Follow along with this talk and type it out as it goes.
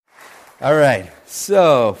All right,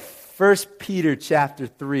 so 1 Peter chapter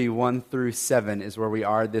 3, 1 through 7 is where we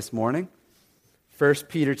are this morning. 1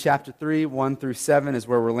 Peter chapter 3, 1 through 7 is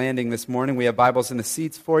where we're landing this morning. We have Bibles in the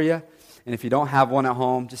seats for you, and if you don't have one at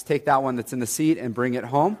home, just take that one that's in the seat and bring it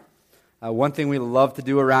home. One thing we love to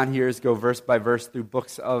do around here is go verse by verse through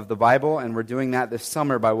books of the Bible, and we're doing that this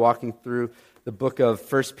summer by walking through the book of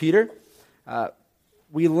 1 Peter.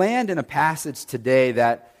 We land in a passage today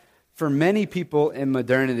that for many people in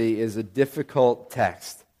modernity is a difficult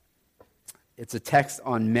text. It's a text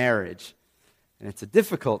on marriage, and it's a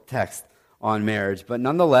difficult text on marriage, but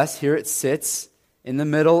nonetheless, here it sits in the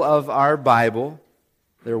middle of our Bible.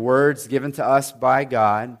 They're words given to us by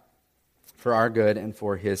God for our good and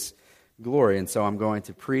for His glory, and so I'm going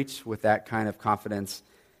to preach with that kind of confidence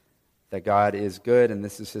that God is good, and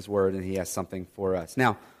this is His word, and He has something for us.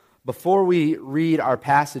 Now, before we read our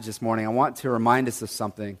passage this morning, I want to remind us of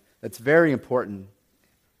something that's very important, in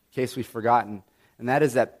case we've forgotten, and that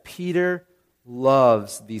is that Peter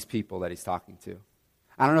loves these people that he's talking to.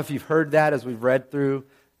 I don't know if you've heard that as we've read through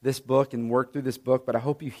this book and worked through this book, but I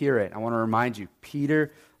hope you hear it. I want to remind you,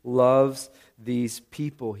 Peter loves these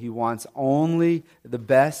people. He wants only the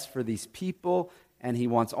best for these people, and he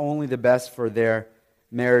wants only the best for their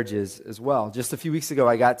marriages as well. Just a few weeks ago,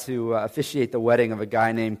 I got to officiate the wedding of a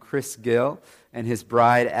guy named Chris Gill and his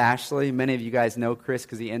bride, Ashley. Many of you guys know Chris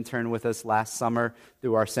because he interned with us last summer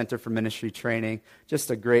through our Center for Ministry Training.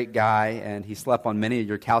 Just a great guy, and he slept on many of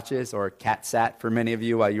your couches, or cat sat for many of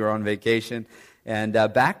you while you were on vacation. And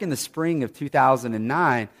back in the spring of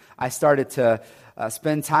 2009, I started to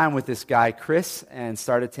spend time with this guy, Chris, and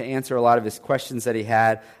started to answer a lot of his questions that he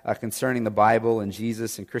had concerning the Bible and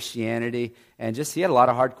Jesus and Christianity. And just, he had a lot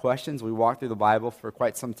of hard questions. We walked through the Bible for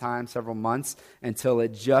quite some time, several months, until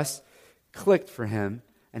it just clicked for him,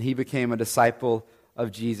 and he became a disciple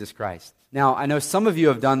of Jesus Christ. Now, I know some of you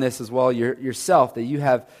have done this as well yourself, that you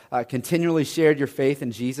have continually shared your faith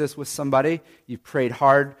in Jesus with somebody. You've prayed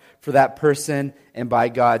hard for that person, and by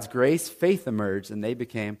God's grace, faith emerged, and they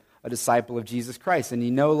became a disciple of Jesus Christ. And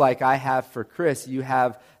you know, like I have for Chris, you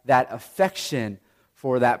have that affection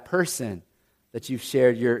for that person that you've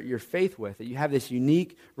shared your faith with, that you have this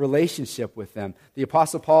unique relationship with them. The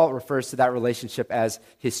Apostle Paul refers to that relationship as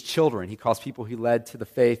his children. He calls people he led to the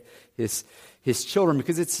faith his children,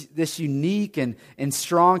 because it's this unique and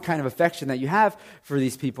strong kind of affection that you have for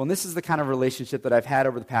these people. And this is the kind of relationship that I've had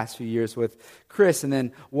over the past few years with Chris, and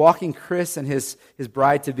then walking Chris and his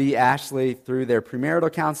bride-to-be, Ashley, through their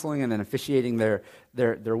premarital counseling and then officiating their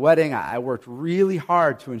wedding. I worked really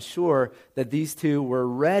hard to ensure that these two were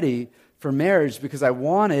ready for marriage because I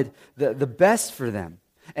wanted the best for them.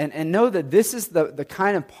 And know that this is the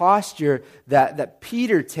kind of posture that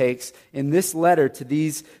Peter takes in this letter to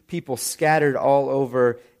these people scattered all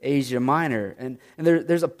over Asia Minor. And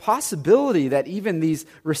there's a possibility that even these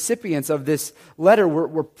recipients of this letter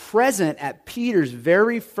were present at Peter's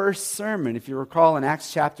very first sermon. If you recall in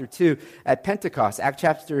Acts chapter 2 at Pentecost. Acts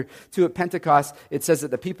chapter 2 at Pentecost, it says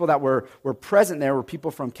that the people that were present there were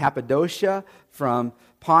people from Cappadocia, from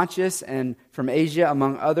Pontus, and from Asia,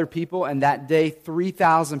 among other people. And that day,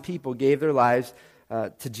 3,000 people gave their lives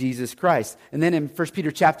to Jesus Christ. And then in 1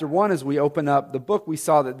 Peter chapter 1, as we open up the book, we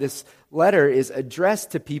saw that this letter is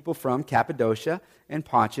addressed to people from Cappadocia and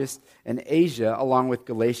Pontus and Asia, along with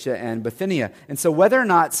Galatia and Bithynia. And so whether or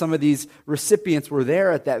not some of these recipients were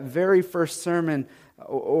there at that very first sermon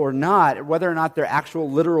or not, whether or not they're actual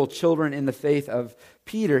literal children in the faith of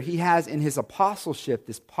Peter, he has in his apostleship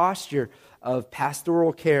this posture of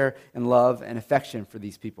pastoral care and love and affection for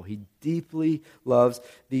these people. He deeply loves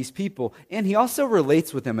these people. And he also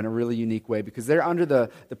relates with them in a really unique way, because they're under the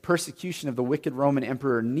persecution of the wicked Roman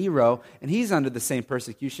Emperor Nero, and he's under the same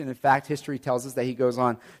persecution. In fact, history tells us that he goes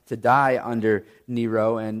on to die under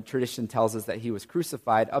Nero, and tradition tells us that he was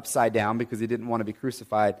crucified upside down because he didn't want to be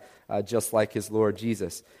crucified just like his Lord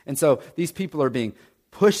Jesus. And so these people are being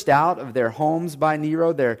pushed out of their homes by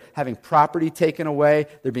Nero. They're having property taken away.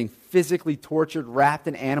 They're being physically tortured, wrapped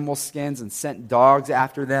in animal skins, and sent dogs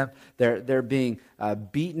after them. They're being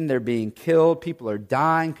beaten. They're being killed. People are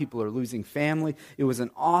dying. People are losing family. It was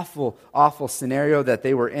an awful, awful scenario that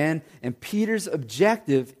they were in. And Peter's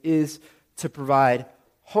objective is to provide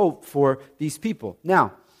hope for these people.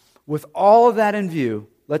 Now, with all of that in view,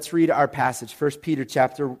 let's read our passage, 1 Peter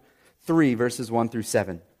chapter 3, verses 1 through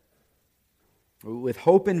 7. With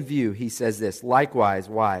hope in view, he says this, "Likewise,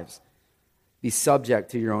 wives, be subject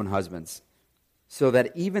to your own husbands, so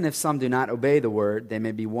that even if some do not obey the word, they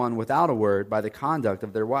may be won without a word by the conduct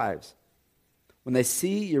of their wives, when they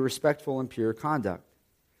see your respectful and pure conduct.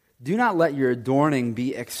 Do not let your adorning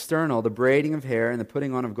be external, the braiding of hair and the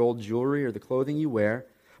putting on of gold jewelry or the clothing you wear,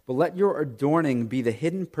 But let your adorning be the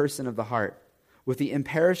hidden person of the heart, with the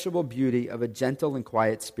imperishable beauty of a gentle and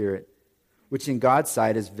quiet spirit, which in God's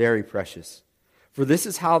sight is very precious. For this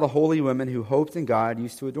is how the holy women who hoped in God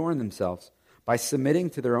used to adorn themselves, by submitting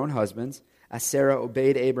to their own husbands, as Sarah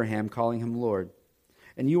obeyed Abraham, calling him Lord.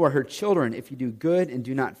 And you are her children if you do good and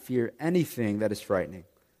do not fear anything that is frightening.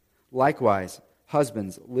 Likewise,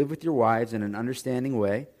 husbands, live with your wives in an understanding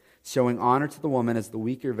way, showing honor to the woman as the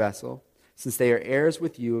weaker vessel, since they are heirs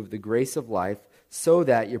with you of the grace of life, so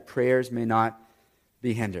that your prayers may not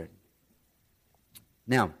be hindered.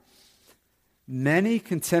 Now, many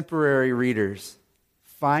contemporary readers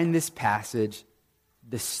find this passage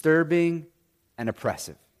disturbing and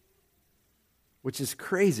oppressive, which is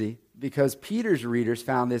crazy because Peter's readers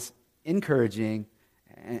found this encouraging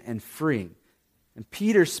and freeing. And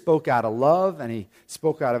Peter spoke out of love, and he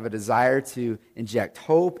spoke out of a desire to inject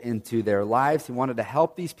hope into their lives. He wanted to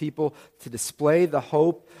help these people to display the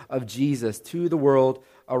hope of Jesus to the world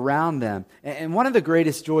around them. And one of the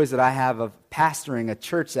greatest joys that I have of pastoring a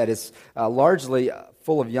church that is largely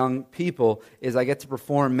full of young people is I get to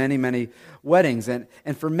perform many, many weddings. And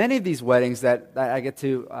for many of these weddings that I get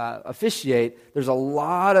to officiate, there's a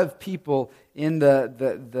lot of people in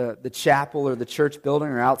the chapel or the church building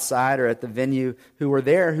or outside or at the venue who are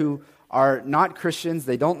there who are not Christians.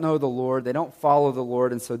 They don't know the Lord. They don't follow the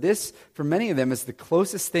Lord. And so this, for many of them, is the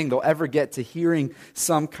closest thing they'll ever get to hearing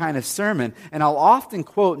some kind of sermon. And I'll often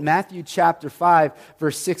quote Matthew chapter 5,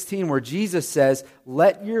 verse 16, where Jesus says,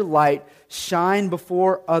 "Let your light shine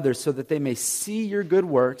before others so that they may see your good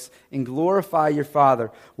works and glorify your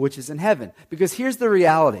Father which is in heaven." Because here's the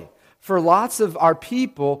reality. For lots of our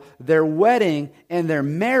people, their wedding and their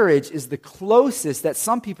marriage is the closest that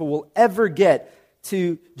some people will ever get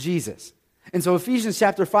to Jesus. And so Ephesians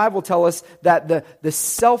chapter 5 will tell us that the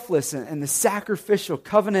selfless and the sacrificial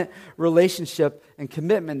covenant relationship and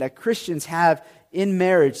commitment that Christians have in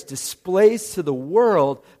marriage displays to the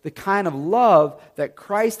world the kind of love that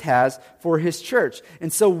Christ has for his church.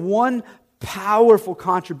 And so one powerful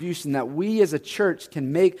contribution that we as a church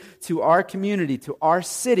can make to our community, to our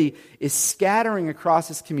city, is scattering across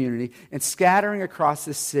this community and scattering across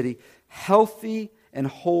this city healthy and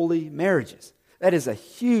holy marriages. That is a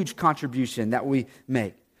huge contribution that we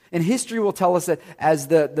make. And history will tell us that as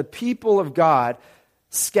the people of God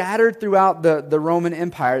scattered throughout the Roman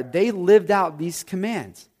Empire, they lived out these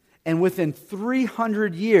commands. And within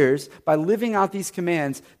 300 years, by living out these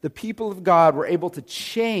commands, the people of God were able to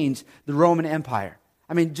change the Roman Empire.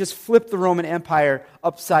 I mean, just flip the Roman Empire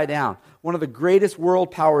upside down. One of the greatest world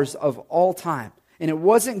powers of all time. And it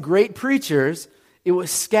wasn't great preachers, it was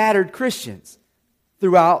scattered Christians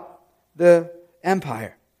throughout the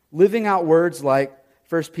empire, living out words like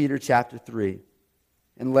 1 Peter chapter 3,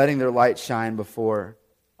 and letting their light shine before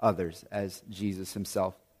others, as Jesus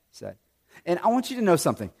himself said. And I want you to know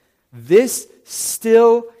something. This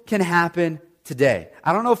still can happen today.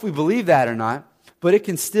 I don't know if we believe that or not, but it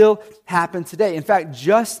can still happen today. In fact,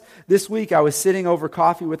 just this week, I was sitting over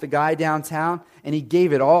coffee with a guy downtown, and he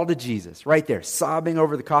gave it all to Jesus, right there, sobbing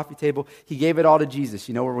over the coffee table. He gave it all to Jesus.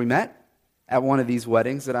 You know where we met? At one of these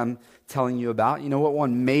weddings that I'm telling you about. You know what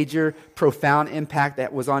one major, profound impact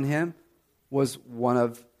that was on him was one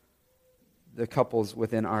of the couples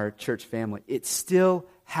within our church family. It still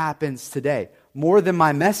happens today. More than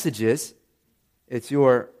my messages, it's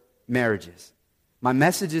your marriages. My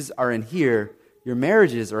messages are in here. Your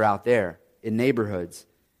marriages are out there in neighborhoods,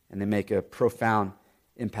 and they make a profound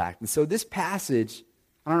impact. And so this passage,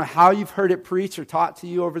 I don't know how you've heard it preached or taught to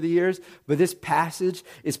you over the years, but this passage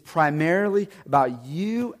is primarily about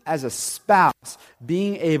you as a spouse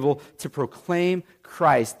being able to proclaim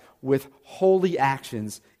Christ with holy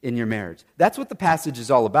actions in your marriage. That's what the passage is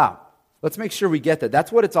all about. Let's make sure we get that.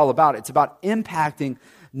 That's what it's all about. It's about impacting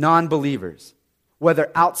non-believers,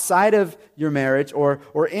 whether outside of your marriage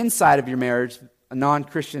or inside of your marriage, a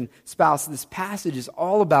non-Christian spouse. This passage is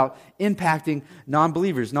all about impacting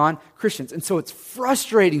non-believers, non-Christians. And so it's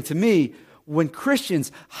frustrating to me when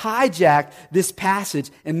Christians hijack this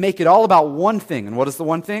passage and make it all about one thing. And what is the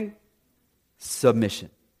one thing?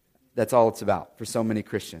 Submission. That's all it's about for so many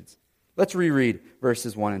Christians. Let's reread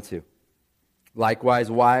verses 1 and 2. Likewise,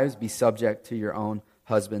 wives, be subject to your own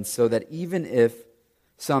husbands, so that even if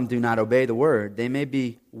some do not obey the word, they may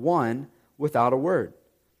be won without a word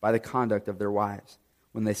by the conduct of their wives,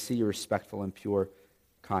 when they see your respectful and pure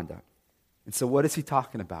conduct. And so what is he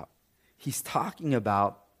talking about? He's talking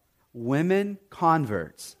about women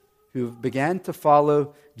converts who began to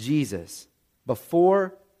follow Jesus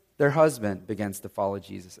before their husband begins to follow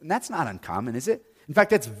Jesus. And that's not uncommon, is it? In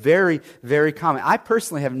fact, that's very, very common. I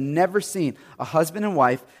personally have never seen a husband and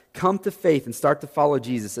wife come to faith and start to follow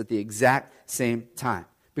Jesus at the exact same time,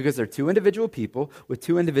 because they're two individual people with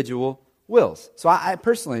two individual wills. So I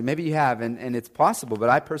personally, maybe you have, and it's possible, but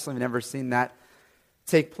I personally have never seen that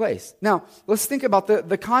take place. Now, let's think about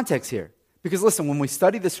the context here. Because listen, when we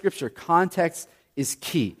study the Scripture, context is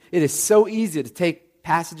key. It is so easy to take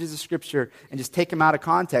passages of Scripture and just take them out of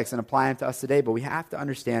context and apply them to us today, but we have to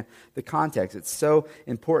understand the context. It's so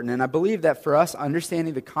important. And I believe that for us,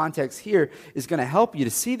 understanding the context here is going to help you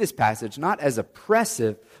to see this passage not as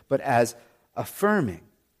oppressive, but as affirming.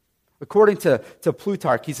 According to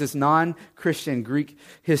Plutarch, he's this non-Christian Greek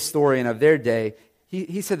historian of their day.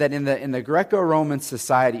 He said that in the Greco-Roman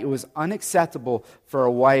society, it was unacceptable for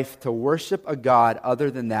a wife to worship a god other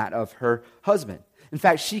than that of her husband. In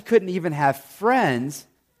fact, she couldn't even have friends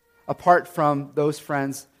apart from those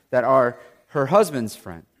friends that are her husband's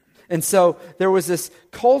friend. And so there was this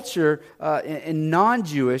culture in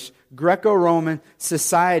non-Jewish Greco-Roman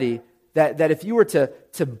society that if you were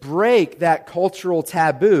to break that cultural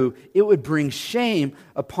taboo, it would bring shame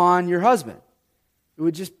upon your husband. It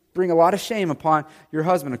would just bring a lot of shame upon your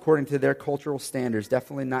husband according to their cultural standards.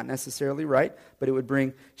 Definitely not necessarily right, but it would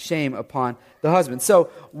bring shame upon the husband. So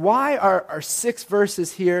why are 6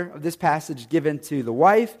 verses here of this passage given to the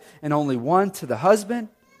wife and only 1 to the husband?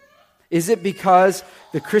 Is it because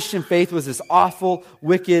the Christian faith was this awful,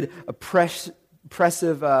 wicked,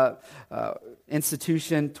 oppressive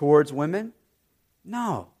institution towards women?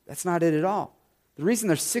 No, that's not it at all. The reason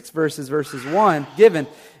there's 6 verses 1 given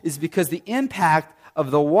is because the impact of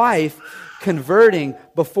the wife converting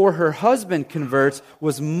before her husband converts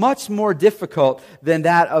was much more difficult than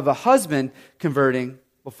that of a husband converting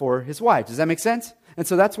before his wife. Does that make sense? And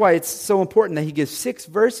so that's why it's so important that he gives 6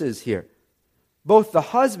 verses here. Both the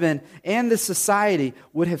husband and the society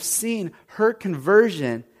would have seen her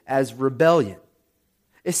conversion as rebellion,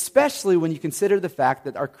 especially when you consider the fact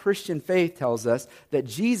that our Christian faith tells us that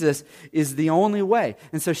Jesus is the only way.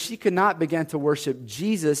 And so she could not begin to worship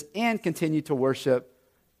Jesus and continue to worship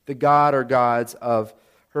the god or gods of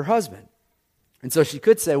her husband. And so she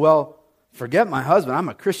could say, well, forget my husband. I'm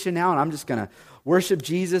a Christian now, and I'm just going to worship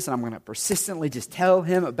Jesus, and I'm going to persistently just tell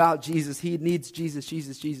him about Jesus. He needs Jesus,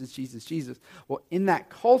 Jesus, Jesus, Jesus, Jesus. Well, in that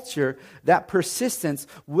culture, that persistence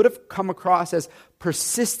would have come across as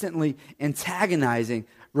persistently antagonizing,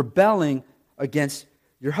 rebelling against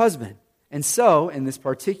your husband. And so, in this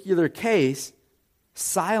particular case,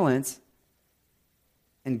 silence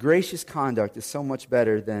and gracious conduct is so much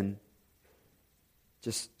better than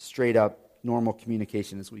just straight up normal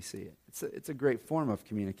communication as we see it. It's a great form of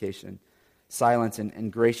communication. Silence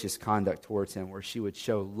and gracious conduct towards him, where she would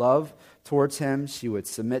show love towards him, she would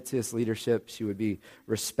submit to his leadership, she would be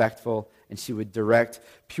respectful, and she would direct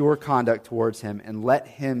pure conduct towards him and let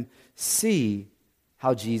him see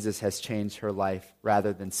how Jesus has changed her life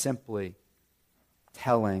rather than simply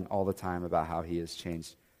telling all the time about how he has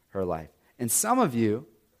changed her life. And some of you,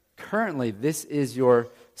 currently, this is your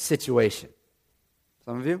situation.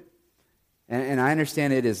 Some of you. And I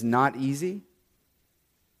understand it is not easy.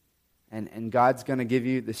 And God's going to give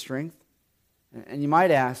you the strength. And you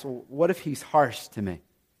might ask, well, what if he's harsh to me?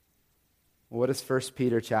 Well, what does 1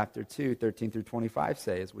 Peter chapter 2, 13 through 25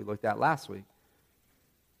 say, as we looked at last week?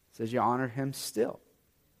 It says you honor him still.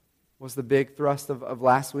 What's the big thrust of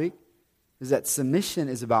last week? Is that submission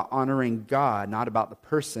is about honoring God, not about the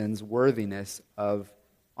person's worthiness of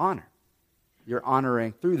honor. You're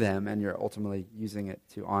honoring through them, and you're ultimately using it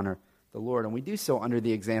to honor the Lord. And we do so under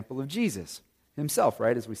the example of Jesus himself,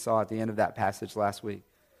 right, as we saw at the end of that passage last week,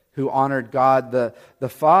 who honored God the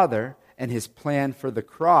Father and his plan for the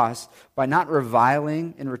cross by not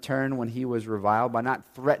reviling in return when he was reviled, by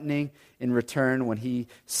not threatening in return when he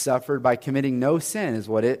suffered, by committing no sin is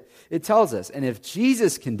what it tells us. And if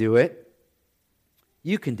Jesus can do it,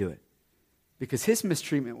 you can do it, because his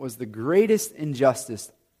mistreatment was the greatest injustice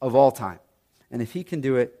of all time. And if he can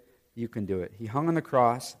do it, you can do it. He hung on the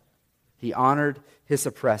cross. He honored his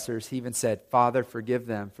oppressors. He even said, Father, forgive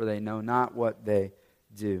them, for they know not what they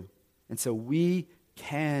do. And so we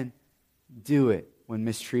can do it when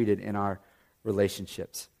mistreated in our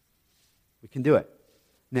relationships. We can do it.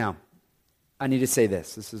 Now, I need to say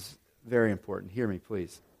this. This is very important. Hear me,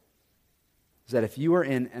 please. Is that if you are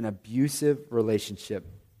in an abusive relationship,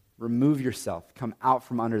 remove yourself. Come out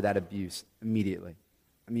from under that abuse immediately.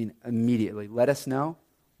 I mean, immediately. Let us know.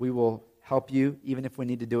 We will help you. Even if we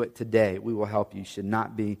need to do it today, we will help you. You should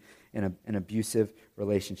not be in an abusive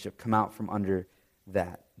relationship. Come out from under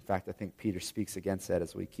that. In fact, I think Peter speaks against that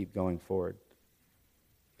as we keep going forward.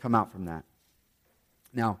 Come out from that.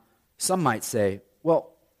 Now, some might say,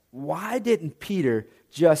 well, why didn't Peter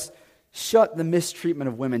just shut the mistreatment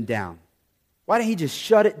of women down? Why didn't he just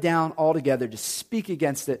shut it down altogether, just speak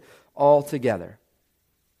against it altogether?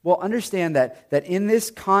 Well, understand that in this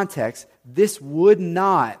context, this would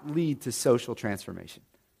not lead to social transformation.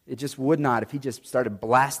 It just would not. If he just started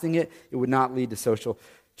blasting it, it would not lead to social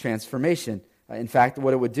transformation. In fact,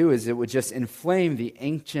 what it would do is it would just inflame the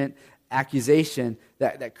ancient accusation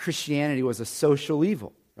that Christianity was a social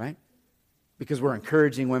evil, right? Because we're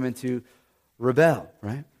encouraging women to rebel,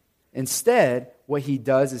 right? Instead, what he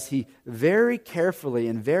does is he very carefully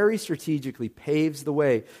and very strategically paves the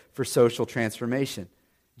way for social transformation.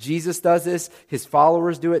 Jesus does this. His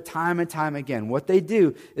followers do it time and time again. What they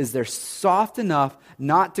do is they're soft enough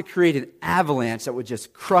not to create an avalanche that would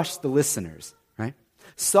just crush the listeners, right?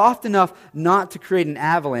 Soft enough not to create an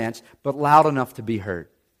avalanche, but loud enough to be heard.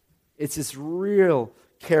 It's this real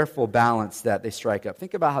careful balance that they strike up.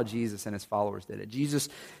 Think about how Jesus and his followers did it. Jesus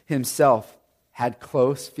himself had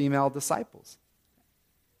close female disciples.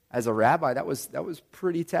 As a rabbi, that was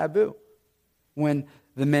pretty taboo. When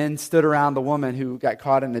the men stood around the woman who got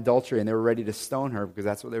caught in adultery and they were ready to stone her because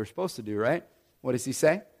that's what they were supposed to do, right? What does he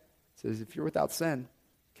say? He says, if you're without sin,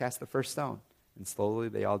 cast the first stone. And slowly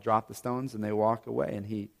they all drop the stones and they walk away, and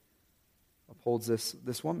he upholds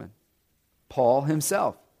this woman. Paul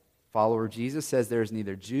himself, follower of Jesus, says there is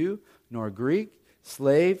neither Jew nor Greek,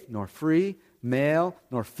 slave nor free, male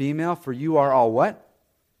nor female, for you are all what?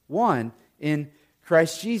 One in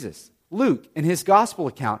Christ Jesus. Luke, in his gospel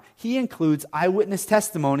account, he includes eyewitness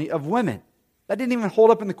testimony of women. That didn't even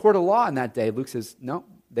hold up in the court of law in that day. Luke says, no,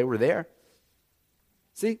 they were there.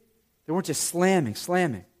 See? They weren't just slamming,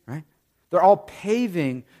 right? They're all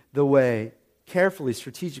paving the way carefully,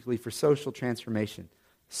 strategically for social transformation.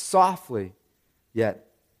 Softly, yet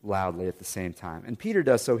loudly at the same time. And Peter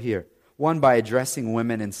does so here. One, by addressing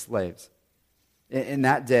women and slaves. In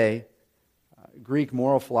that day, Greek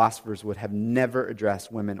moral philosophers would have never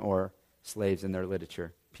addressed women or slaves in their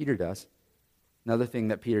literature. Peter does. Another thing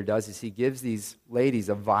that Peter does is he gives these ladies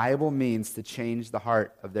a viable means to change the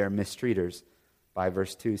heart of their mistreaters by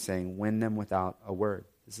verse 2 saying, win them without a word.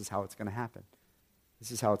 This is how it's going to happen.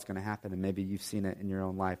 This is how it's going to happen, and maybe you've seen it in your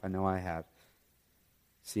own life. I know I have.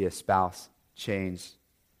 See a spouse changed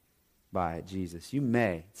by Jesus. You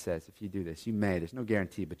may, it says, if you do this, you may, there's no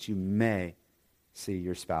guarantee, but you may see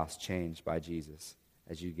your spouse changed by Jesus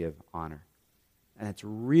as you give honor. And it's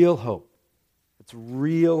real hope. It's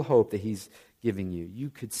real hope that he's giving you. You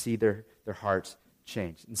could see their hearts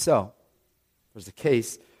change. And so, there's a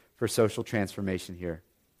case for social transformation here.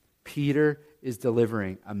 Peter is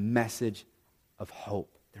delivering a message of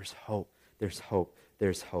hope. There's hope. There's hope.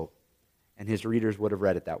 There's hope. And his readers would have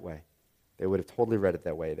read it that way. They would have totally read it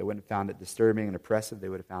that way. They wouldn't have found it disturbing and oppressive. They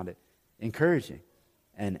would have found it encouraging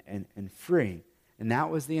and freeing. And that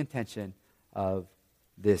was the intention of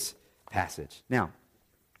this passage. Now,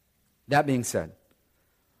 that being said,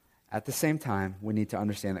 at the same time, we need to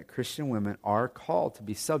understand that Christian women are called to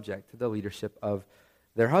be subject to the leadership of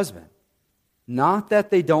their husband. Not that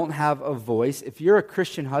they don't have a voice. If you're a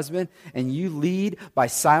Christian husband and you lead by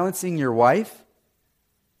silencing your wife,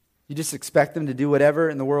 you just expect them to do whatever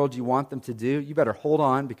in the world you want them to do, you better hold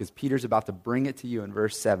on, because Peter's about to bring it to you in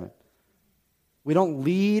verse 7. We don't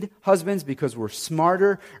lead husbands because we're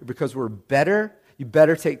smarter or because we're better. You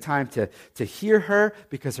better take time to hear her,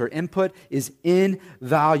 because her input is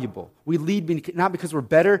invaluable. We lead not because we're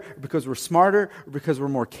better or because we're smarter or because we're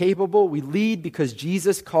more capable. We lead because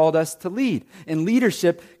Jesus called us to lead. And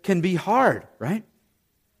leadership can be hard, right?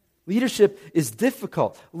 Leadership is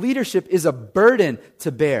difficult. Leadership is a burden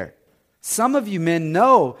to bear. Some of you men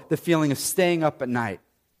know the feeling of staying up at night,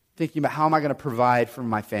 thinking about how am I going to provide for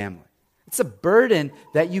my family. It's a burden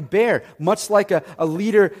that you bear, much like a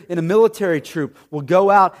leader in a military troop will go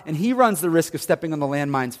out and he runs the risk of stepping on the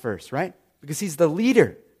landmines first, right? Because he's the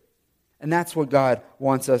leader. And that's what God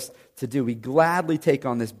wants us to do. We gladly take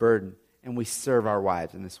on this burden and we serve our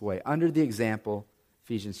wives in this way, under the example,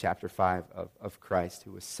 Ephesians chapter 5, of Christ,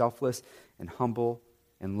 who was selfless and humble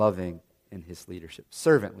and loving in his leadership,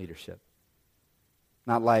 servant leadership.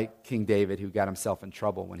 Not like King David, who got himself in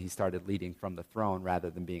trouble when he started leading from the throne rather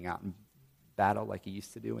than being out in battle like he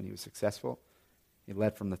used to do when he was successful. He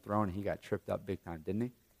led from the throne and he got tripped up big time, didn't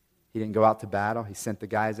he? He didn't go out to battle. He sent the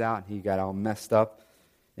guys out and he got all messed up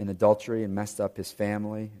in adultery and messed up his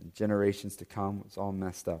family, and generations to come. It was all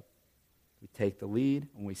messed up. We take the lead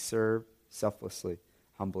and we serve selflessly,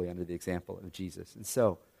 humbly under the example of Jesus. And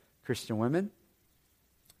so, Christian women,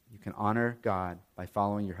 you can honor God by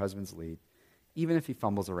following your husband's lead, even if he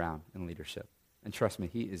fumbles around in leadership. And trust me,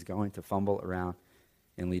 he is going to fumble around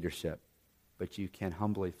in leadership. But you can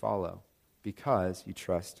humbly follow because you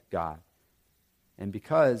trust God. And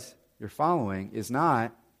because you're following is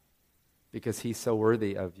not because he's so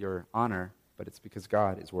worthy of your honor, but it's because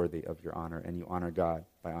God is worthy of your honor, and you honor God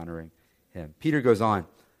by honoring him. Peter goes on,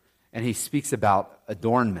 and he speaks about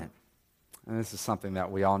adornment. And this is something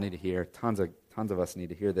that we all need to hear. Tons of us need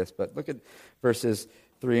to hear this. But look at verses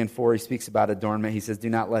 3 and 4. He speaks about adornment. He says, do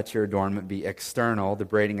not let your adornment be external, the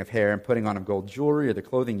braiding of hair and putting on of gold jewelry or the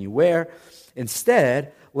clothing you wear.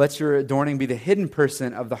 Instead, let your adorning be the hidden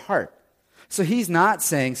person of the heart. So he's not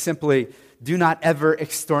saying simply, do not ever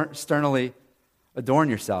externally adorn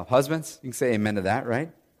yourself. Husbands, you can say amen to that,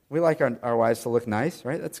 right? We like our wives to look nice,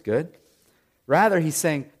 right? That's good. Rather, he's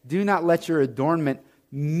saying, do not let your adornment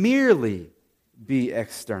merely be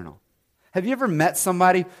external. Have you ever met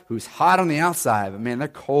somebody who's hot on the outside, but man, they're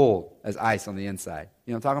cold as ice on the inside?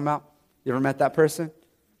 You know what I'm talking about? You ever met that person?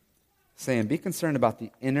 Saying, be concerned about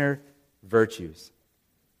the inner virtues.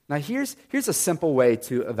 Now, here's a simple way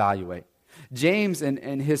to evaluate. James,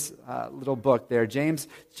 in his little book there, James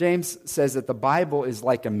says that the Bible is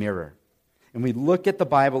like a mirror. And we look at the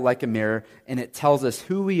Bible like a mirror, and it tells us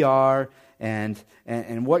who we are and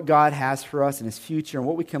what God has for us in his future and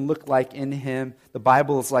what we can look like in him. The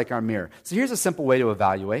Bible is like our mirror. So here's a simple way to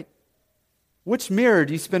evaluate. Which mirror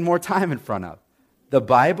do you spend more time in front of? The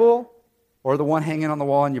Bible or the one hanging on the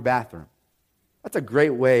wall in your bathroom? That's a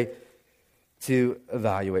great way to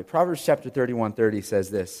evaluate. Proverbs chapter 31:30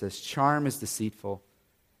 says this, says, charm is deceitful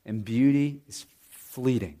and beauty is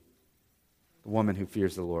fleeting. The woman who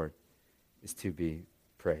fears the Lord is to be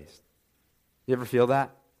praised. You ever feel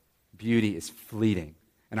that? Beauty is fleeting.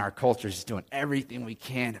 And our culture is just doing everything we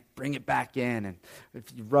can to bring it back in. And if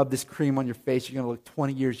you rub this cream on your face, you're going to look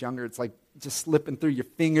 20 years younger. It's like just slipping through your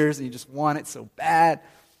fingers and you just want it so bad.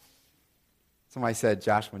 Somebody said,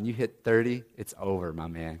 Josh, when you hit 30, it's over, my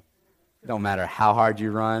man. It don't matter how hard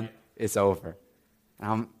you run, it's over.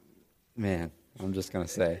 I'm just going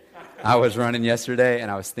to say, I was running yesterday and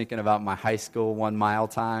I was thinking about my high school 1 mile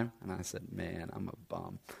time. And I said, man, I'm a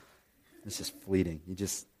bum. It's just fleeting. You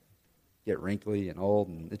just get wrinkly and old,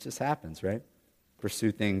 and it just happens, right?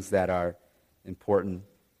 Pursue things that are important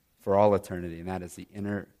for all eternity, and that is the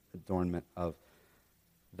inner adornment of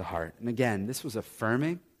the heart. And again, this was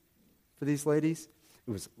affirming for these ladies.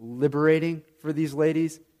 It was liberating for these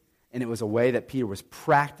ladies, and it was a way that Peter was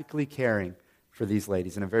practically caring for these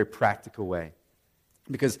ladies in a very practical way.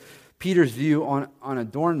 Because Peter's view on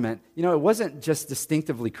adornment, it wasn't just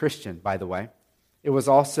distinctively Christian, by the way. It was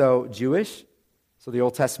also Jewish. So the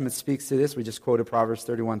Old Testament speaks to this. We just quoted Proverbs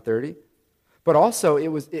 31:30. But also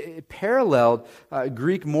it paralleled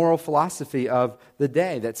Greek moral philosophy of the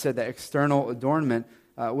day that said that external adornment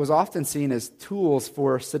was often seen as tools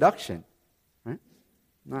for seduction. Right?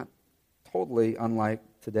 Not totally unlike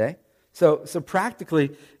today. So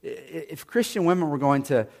practically, if Christian women were going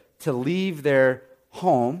to leave their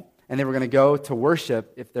home and they were going to go to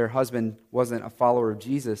worship if their husband wasn't a follower of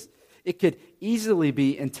Jesus, it could easily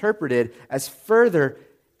be interpreted as further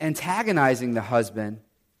antagonizing the husband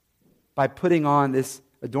by putting on this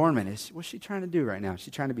adornment. What's she trying to do right now? Is she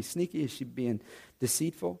trying to be sneaky? Is she being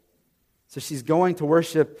deceitful? So she's going to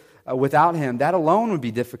worship without him. That alone would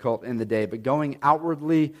be difficult in the day, but going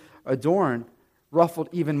outwardly adorned ruffled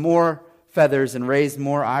even more feathers and raised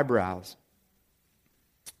more eyebrows.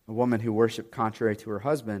 A woman who worshiped contrary to her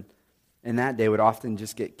husband in that day would often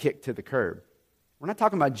just get kicked to the curb. We're not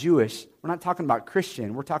talking about Jewish. We're not talking about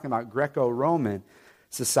Christian. We're talking about Greco-Roman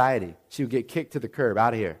society. She would get kicked to the curb,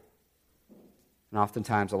 out of here. And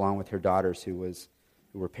oftentimes along with her daughters who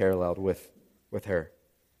were paralleled with her.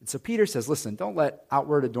 And so Peter says, listen, don't let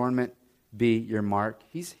outward adornment be your mark.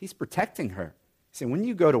 He's protecting her. He's saying, when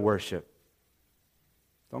you go to worship,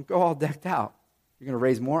 don't go all decked out. You're going to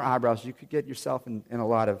raise more eyebrows. You could get yourself in a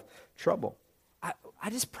lot of trouble. I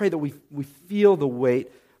just pray that we feel the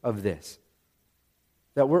weight of this.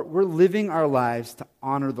 That we're living our lives to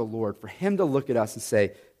honor the Lord, for him to look at us and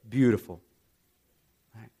say, beautiful.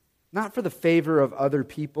 Right? Not for the favor of other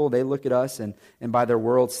people. They look at us and by their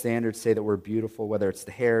world standards say that we're beautiful, whether it's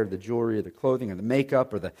the hair, the jewelry, or the clothing, or the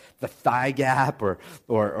makeup, or the thigh gap, or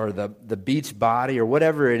the beach body, or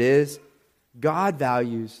whatever it is. God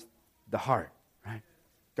values the heart, right?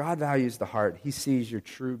 God values the heart. He sees your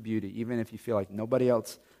true beauty, even if you feel like nobody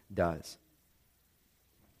else does.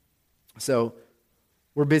 So,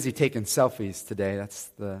 we're busy taking selfies today.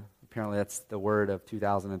 Apparently that's the word of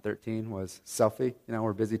 2013 was selfie.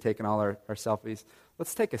 We're busy taking all our selfies.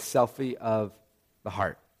 Let's take a selfie of the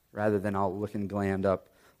heart rather than all looking glammed up.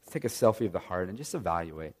 Let's take a selfie of the heart and just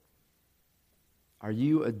evaluate. Are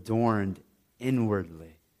you adorned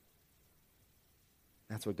inwardly?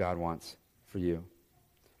 That's what God wants for you.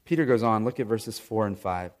 Peter goes on, look at verses 4 and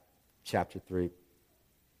 5, chapter 3.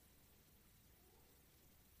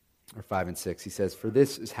 Or 5 and 6. He says, "For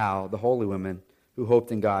this is how the holy women who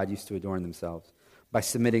hoped in God used to adorn themselves, by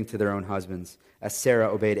submitting to their own husbands, as Sarah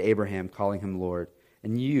obeyed Abraham, calling him Lord.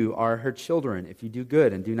 And you are her children if you do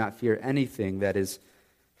good and do not fear anything that is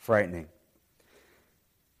frightening."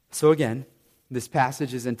 So again, this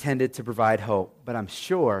passage is intended to provide hope, but I'm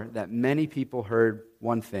sure that many people heard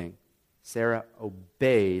one thing. Sarah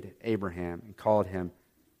obeyed Abraham and called him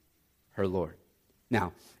her Lord.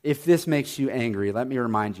 Now, if this makes you angry, let me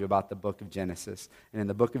remind you about the book of Genesis. And in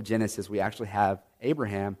the book of Genesis, we actually have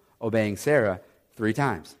Abraham obeying Sarah 3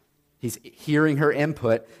 times. He's hearing her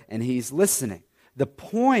input and he's listening. The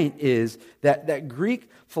point is that Greek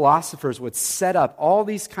philosophers would set up all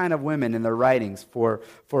these kind of women in their writings for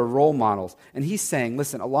role models. And he's saying,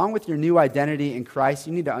 listen, along with your new identity in Christ,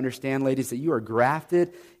 you need to understand, ladies, that you are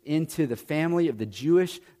grafted into the family of the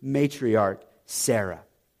Jewish matriarch, Sarah.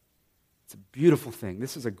 It's a beautiful thing.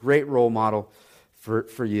 This is a great role model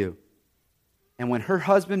for you. And when her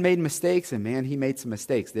husband made mistakes, and man, he made some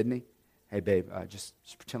mistakes, didn't he? Hey, babe, just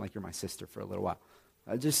pretend like you're my sister for a little while.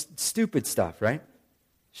 Just stupid stuff, right?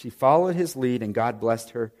 She followed his lead, and God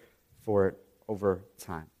blessed her for it over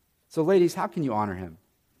time. So, ladies, how can you honor him?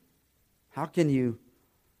 How can you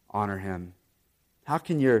honor him? How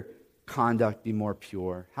can your conduct be more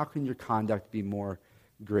pure? How can your conduct be more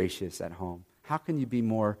gracious at home? How can you be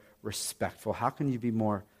more respectful? How can you be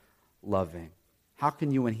more loving? How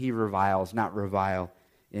can you, when he reviles, not revile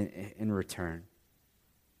in return?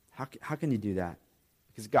 How can you do that?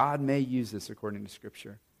 Because God may use this, according to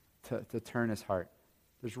Scripture, to turn his heart.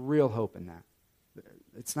 There's real hope in that.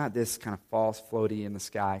 It's not this kind of false, floaty in the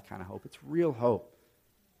sky kind of hope. It's real hope.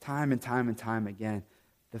 Time and time and time again,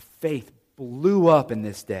 the faith blew up in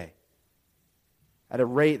this day at a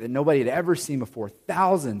rate that nobody had ever seen before.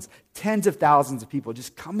 Thousands, tens of thousands of people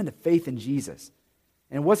just coming to faith in Jesus.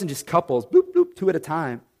 And it wasn't just couples, boop, boop, 2 at a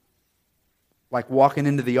time, like walking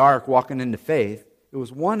into the ark, walking into faith. It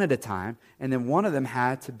was 1 at a time, and then one of them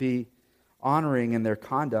had to be honoring in their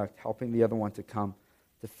conduct, helping the other one to come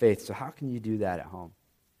to faith. So how can you do that at home?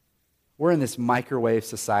 We're in this microwave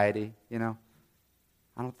society, you know.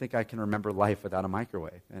 I don't think I can remember life without a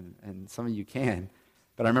microwave, and some of you can.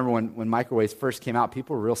 But I remember when microwaves first came out,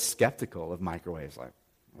 people were real skeptical of microwaves. Like,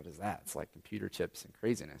 what is that? It's like computer chips and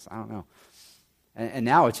craziness. I don't know. And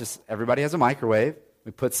now it's just everybody has a microwave.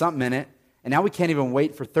 We put something in it. And now we can't even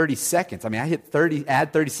wait for 30 seconds. I mean, I hit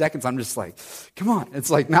add 30 seconds. I'm just like, come on. It's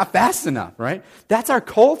like not fast enough, right? That's our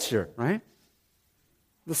culture, right? At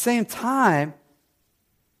the same time,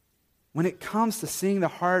 when it comes to seeing the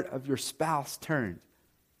heart of your spouse turned,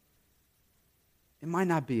 it might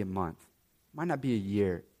not be a month. It might not be a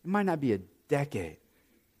year. It might not be a decade.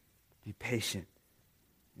 Be patient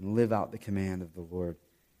and live out the command of the Lord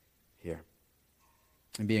here.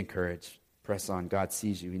 And be encouraged. Press on. God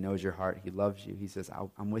sees you. He knows your heart. He loves you. He says,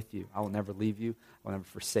 I'm with you. I will never leave you. I will never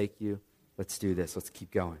forsake you. Let's do this. Let's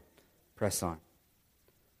keep going. Press on.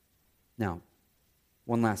 Now,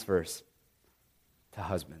 one last verse to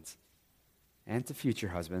husbands and to future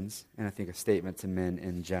husbands, and I think a statement to men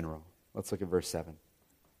in general. Let's look at verse 7.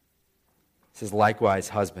 It says, "Likewise,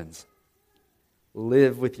 husbands,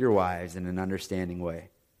 live with your wives in an understanding way,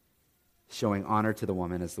 showing honor to the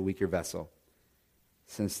woman as the weaker vessel,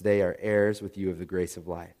 since they are heirs with you of the grace of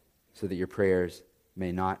life, so that your prayers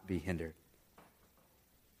may not be hindered."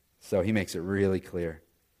 So he makes it really clear.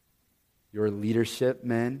 Your leadership,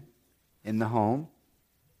 men, in the home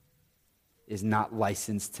is not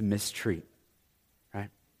licensed to mistreat, right?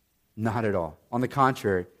 Not at all. On the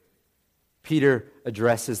contrary, Peter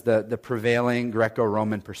addresses the prevailing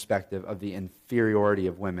Greco-Roman perspective of the inferiority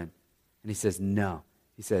of women. And he says, no.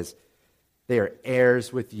 He says, they are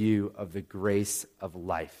heirs with you of the grace of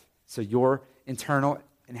life. So your internal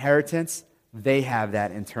inheritance, they have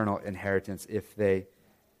that internal inheritance if they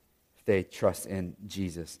trust in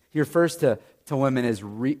Jesus. He refers to women as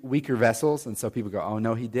weaker vessels, and so people go, oh,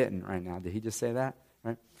 no, he didn't right now. Did he just say that?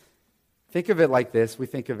 Right? Think of it like this. We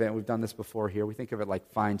think of it, we've done this before here, we think of it like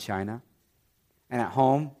fine china. And at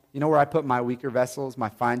home, you know where I put my weaker vessels, my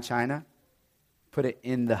fine china? Put it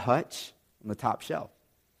in the hutch on the top shelf.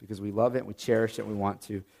 Because we love it, we cherish it, we want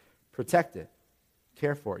to protect it,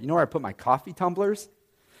 care for it. You know where I put my coffee tumblers?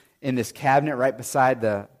 In this cabinet right beside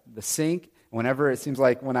the sink. Whenever it seems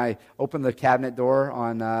like when I open the cabinet door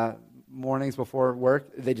on mornings before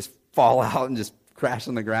work, they just fall out and just crash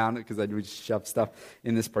on the ground because I would just shove stuff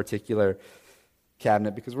in this particular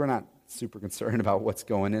cabinet because we're not super concerned about what's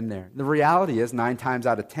going in there. The reality is 9 times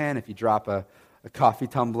out of 10, if you drop a coffee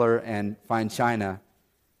tumbler and fine china,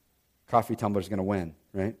 coffee tumbler is going to win.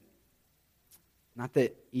 right? Not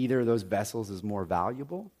that either of those vessels is more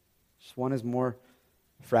valuable, just one is more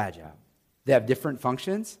fragile. They have different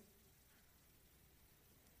functions,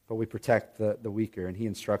 but we protect the weaker, and he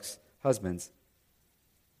instructs husbands.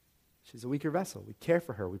 She's a weaker vessel. We care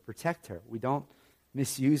for her. We protect her. We don't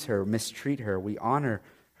misuse her, mistreat her. We honor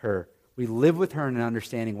her. We live with her in an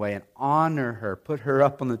understanding way and honor her, put her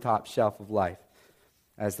up on the top shelf of life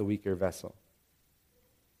as the weaker vessel.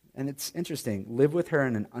 And it's interesting, live with her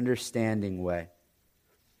in an understanding way.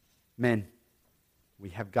 Men, we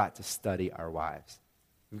have got to study our wives.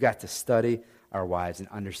 We've got to study our wives and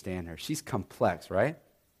understand her. She's complex, right?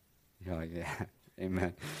 You're like, yeah,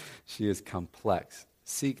 amen. She is complex.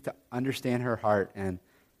 Seek to understand her heart and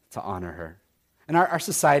to honor her. And our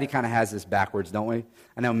society kind of has this backwards, don't we?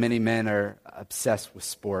 I know many men are obsessed with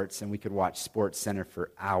sports, and we could watch Sports Center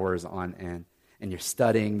for hours on end. And you're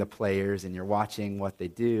studying the players, and you're watching what they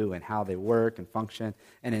do and how they work and function.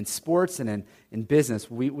 And in sports and in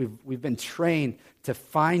business, we've been trained to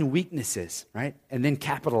find weaknesses, right? And then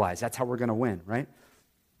capitalize. That's how we're going to win, right?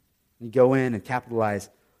 You go in and capitalize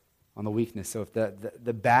on the weakness. So if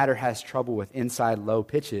the batter has trouble with inside low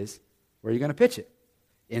pitches, where are you going to pitch it?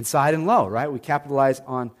 Inside and low, right? We capitalize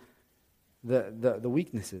on the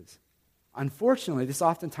weaknesses. Unfortunately, this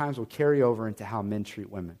oftentimes will carry over into how men treat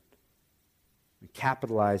women. We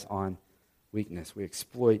capitalize on weakness. We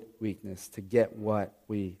exploit weakness to get what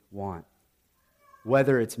we want.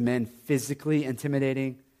 Whether it's men physically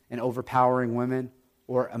intimidating and overpowering women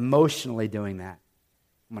or emotionally doing that.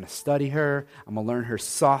 I'm going to study her. I'm going to learn her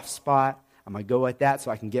soft spot. I'm going to go at that so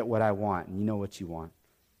I can get what I want. And you know what you want.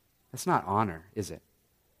 That's not honor, is it?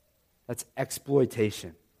 That's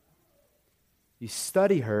exploitation. You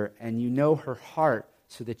study her and you know her heart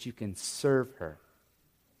so that you can serve her.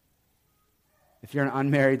 If you're an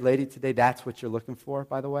unmarried lady today, that's what you're looking for,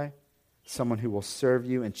 by the way. Someone who will serve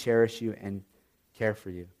you and cherish you and care for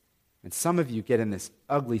you. And some of you get in this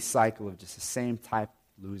ugly cycle of just the same type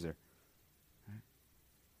loser. Right?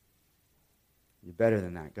 You're better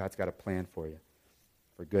than that. God's got a plan for you,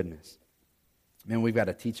 for goodness. Man, we've got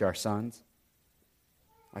to teach our sons.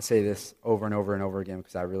 I say this over and over and over again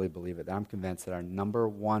because I really believe it. I'm convinced that our number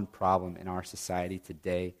one problem in our society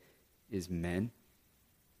today is men.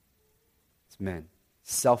 It's men.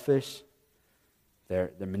 Selfish.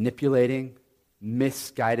 They're manipulating.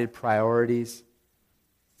 Misguided priorities.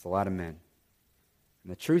 It's a lot of men.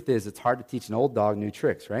 And the truth is, it's hard to teach an old dog new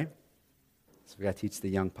tricks, right? So we got to teach the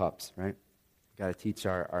young pups, right? We got to teach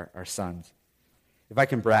our sons. If I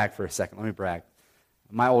can brag for a second, let me brag.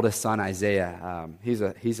 My oldest son, Isaiah, he's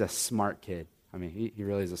a smart kid. I mean, he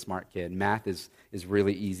really is a smart kid. Math is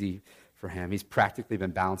really easy for him. He's practically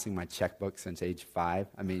been balancing my checkbook since age 5.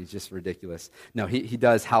 I mean, it's just ridiculous. No, he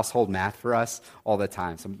does household math for us all the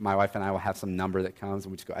time. So my wife and I will have some number that comes,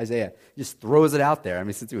 and we just go, Isaiah, he just throws it out there. I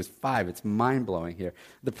mean, since he was 5, it's mind-blowing here.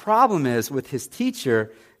 The problem is with his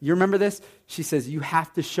teacher, you remember this? She says, you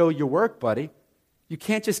have to show your work, buddy. You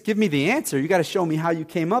can't just give me the answer. You got to show me how you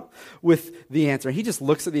came up with the answer. He just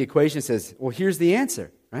looks at the equation and says, well, here's the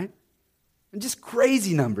answer, right? And just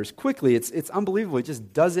crazy numbers, quickly. It's unbelievable. He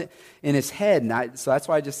just does it in his head. And so that's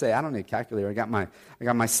why I just say, I don't need a calculator. I got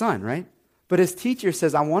my son, right? But his teacher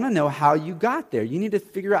says, I want to know how you got there. You need to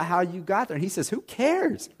figure out how you got there. And he says, who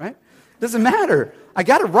cares, right? Doesn't matter. I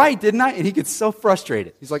got it right, didn't I? And he gets so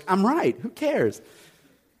frustrated. He's like, I'm right. Who cares?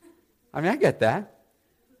 I mean, I get that.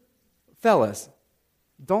 Fellas,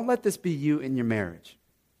 don't let this be you in your marriage.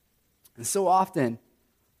 And so often,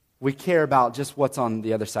 we care about just what's on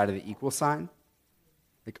the other side of the equal sign.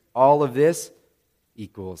 Like all of this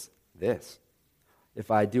equals this.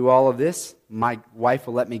 If I do all of this, my wife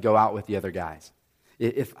will let me go out with the other guys.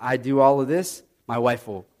 If I do all of this, my wife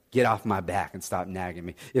will get off my back and stop nagging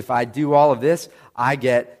me. If I do all of this, I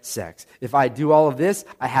get sex. If I do all of this,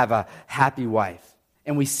 I have a happy wife.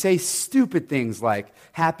 And we say stupid things like,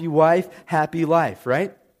 happy wife, happy life,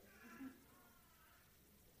 right?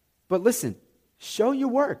 But listen, show your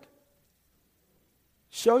work.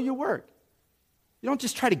 Show your work. You don't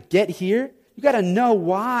just try to get here. You got to know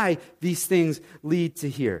why these things lead to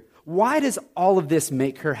here. Why does all of this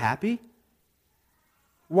make her happy?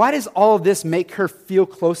 Why does all of this make her feel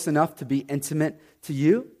close enough to be intimate to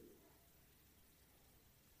you?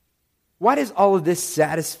 Why does all of this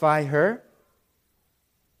satisfy her?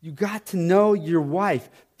 You got to know your wife.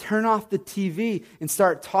 Turn off the TV and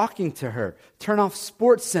start talking to her. Turn off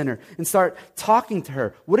Sports Center and start talking to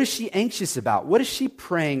her. What is she anxious about? What is she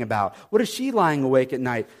praying about? What is she lying awake at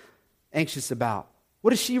night anxious about?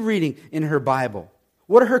 What is she reading in her Bible?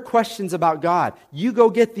 What are her questions about God? You go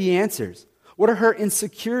get the answers. What are her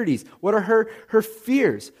insecurities? What are her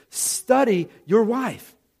fears? Study your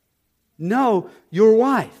wife. Know your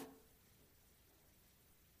wife.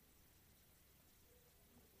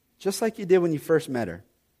 Just like you did when you first met her.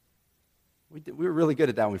 We were really good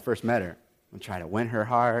at that when we first met her. We tried to win her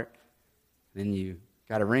heart. Then you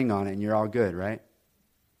got a ring on it and you're all good, right?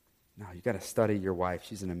 No, you got to study your wife.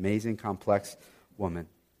 She's an amazing, complex woman.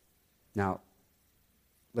 Now,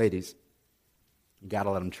 ladies, you got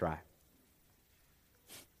to let them try.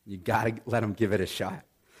 You got to let them give it a shot.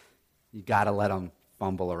 You got to let them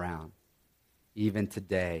fumble around. Even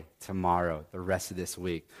today, tomorrow, the rest of this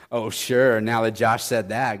week. Oh, sure, now that Josh said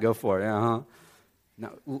that, go for it. Uh-huh.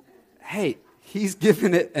 No, hey, he's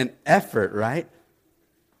giving it an effort, right?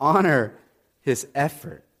 Honor his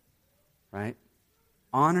effort, right?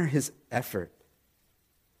 Honor his effort.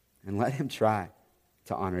 And let him try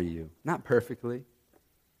to honor you. Not perfectly.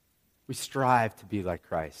 We strive to be like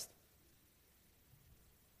Christ.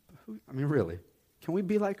 Really, can we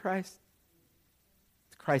be like Christ?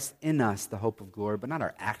 It's Christ in us, the hope of glory, but not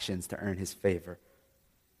our actions to earn his favor.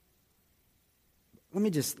 Let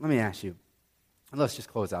me ask you, and let's just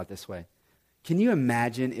close out this way. Can you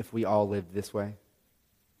imagine if we all lived this way?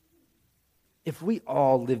 If we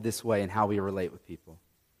all lived this way in how we relate with people,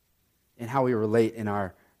 in how we relate in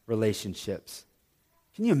our relationships,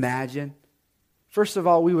 can you imagine? First of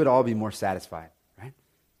all, we would all be more satisfied, right?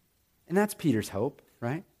 And that's Peter's hope,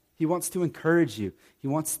 right? He wants to encourage you. He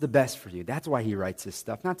wants the best for you. That's why he writes this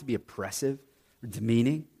stuff, not to be oppressive or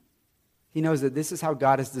demeaning. He knows that this is how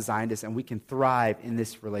God has designed us and we can thrive in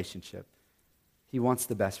this relationship. He wants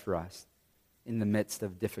the best for us in the midst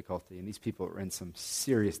of difficulty. And these people are in some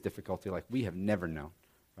serious difficulty like we have never known,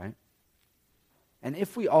 right? And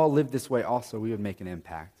if we all lived this way also, we would make an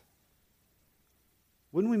impact.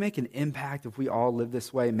 Wouldn't we make an impact if we all lived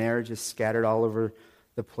this way? Marriages scattered all over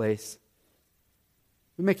the place.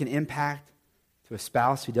 We make an impact to a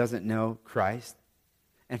spouse who doesn't know Christ.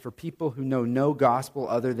 And for people who know no gospel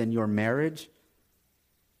other than your marriage,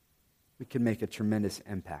 we can make a tremendous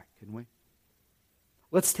impact, couldn't we?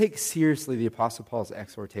 Let's take seriously the Apostle Paul's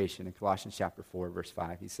exhortation in Colossians chapter 4, verse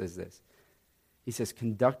 5. He says this. He says,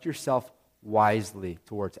 conduct yourself wisely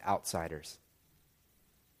towards outsiders.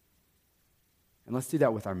 And let's do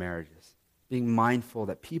that with our marriages. Being mindful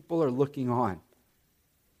that people are looking on.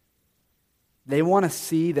 They want to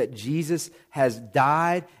see that Jesus has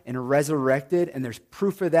died and resurrected, and there's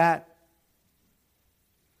proof of that.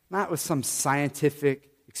 Not with some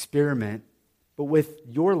scientific experiment, but with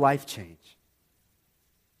your life change.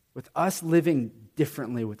 With us living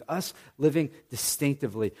differently, with us living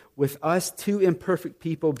distinctively, with us two imperfect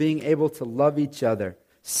people being able to love each other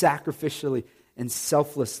sacrificially and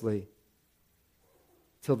selflessly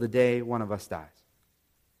till the day one of us dies.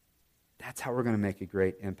 That's how we're going to make a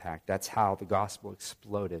great impact. That's how the gospel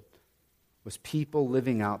exploded, was people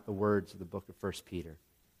living out the words of the book of 1 Peter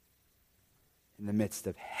in the midst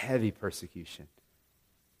of heavy persecution.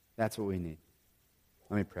 That's what we need.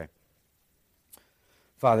 Let me pray.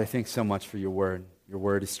 Father, thanks so much for your word. Your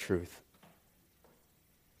word is truth.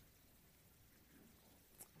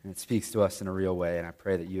 And it speaks to us in a real way, and I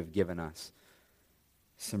pray that you have given us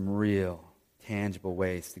some real, tangible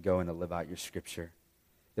ways to go and to live out your scripture.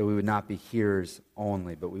 That we would not be hearers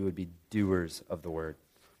only, but we would be doers of the word.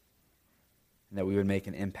 And that we would make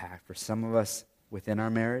an impact for some of us within our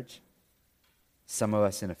marriage, some of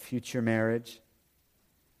us in a future marriage,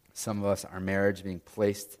 some of us, our marriage being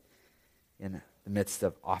placed in the midst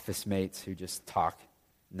of office mates who just talk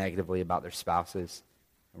negatively about their spouses,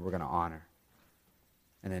 and we're going to honor.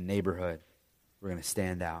 In a neighborhood, we're going to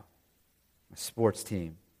stand out. A sports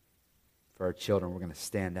team, for our children, we're going to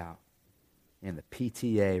stand out. In the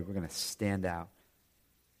PTA, we're going to stand out.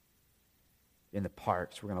 In the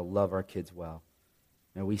parks, we're going to love our kids well.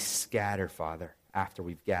 May we scatter, Father, after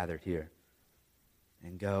we've gathered here,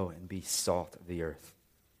 and go and be salt of the earth.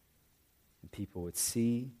 And people would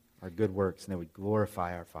see our good works, and they would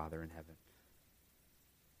glorify our Father in heaven.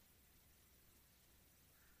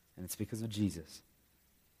 And it's because of Jesus.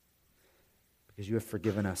 Because you have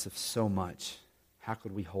forgiven us of so much. How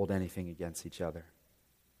could we hold anything against each other?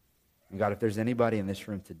 And God, if there's anybody in this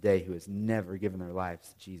room today who has never given their lives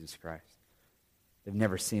to Jesus Christ, they've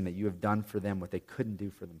never seen that you have done for them what they couldn't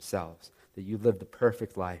do for themselves, that you lived the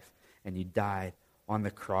perfect life and you died on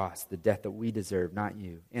the cross, the death that we deserve, not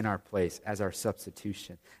you, in our place as our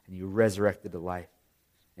substitution, and you resurrected to life,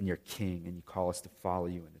 and you're King, and you call us to follow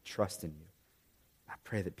you and to trust in you. I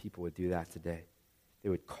pray that people would do that today. They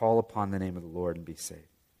would call upon the name of the Lord and be saved.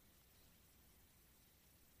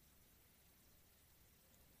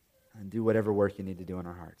 And do whatever work you need to do in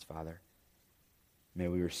our hearts, Father. May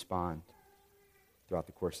we respond throughout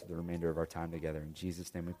the course of the remainder of our time together. In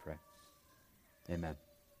Jesus' name we pray. Amen.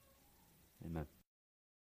 Amen.